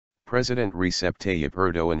President Recep Tayyip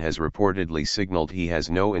Erdoğan has reportedly signaled he has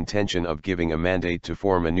no intention of giving a mandate to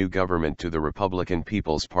form a new government to the Republican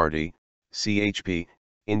People's Party, CHP,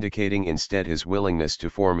 indicating instead his willingness to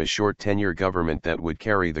form a short-tenure government that would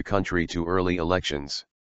carry the country to early elections.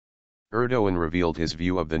 Erdoğan revealed his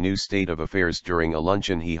view of the new state of affairs during a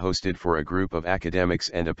luncheon he hosted for a group of academics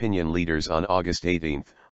and opinion leaders on August 18,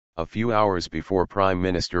 a few hours before Prime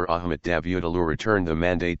Minister Ahmet Davutoğlu returned the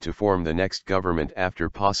mandate to form the next government after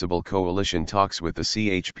possible coalition talks with the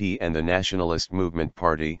CHP and the Nationalist Movement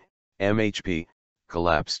Party, MHP,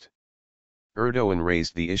 collapsed. Erdoğan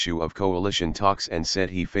raised the issue of coalition talks and said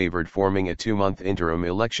he favored forming a 2-month interim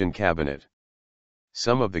election cabinet.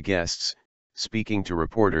 Some of the guests, speaking to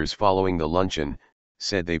reporters following the luncheon,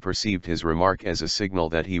 said they perceived his remark as a signal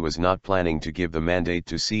that he was not planning to give the mandate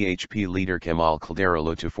to CHP leader Kemal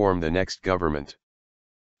Kılıçdaroğlu to form the next government.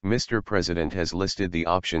 Mr. President has listed the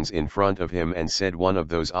options in front of him and said one of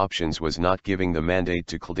those options was not giving the mandate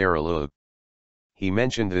to Kılıçdaroğlu. He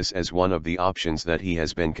mentioned this as one of the options that he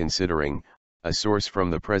has been considering, a source from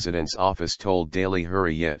the president's office told Daily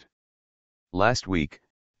Hurriyet. Last week,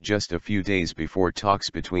 just a few days before talks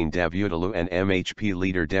between Davutoğlu and MHP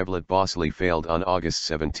leader Devlet Bahçeli failed on August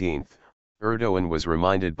 17, Erdoğan was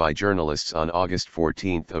reminded by journalists on August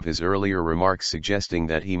 14 of his earlier remarks suggesting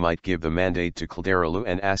that he might give the mandate to Kılıçdaroğlu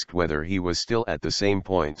and asked whether he was still at the same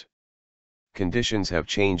point. Conditions have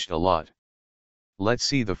changed a lot. Let's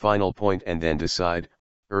see the final point and then decide,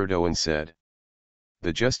 Erdoğan said.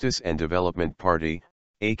 The Justice and Development Party,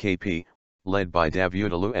 AKP, led by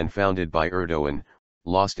Davutoğlu and founded by Erdoğan,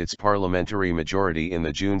 lost its parliamentary majority in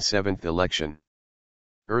the June 7 election.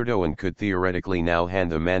 Erdoğan could theoretically now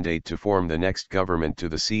hand the mandate to form the next government to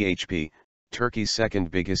the CHP, Turkey's second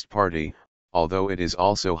biggest party, although it is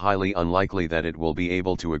also highly unlikely that it will be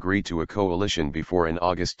able to agree to a coalition before an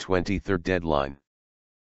August 23 deadline.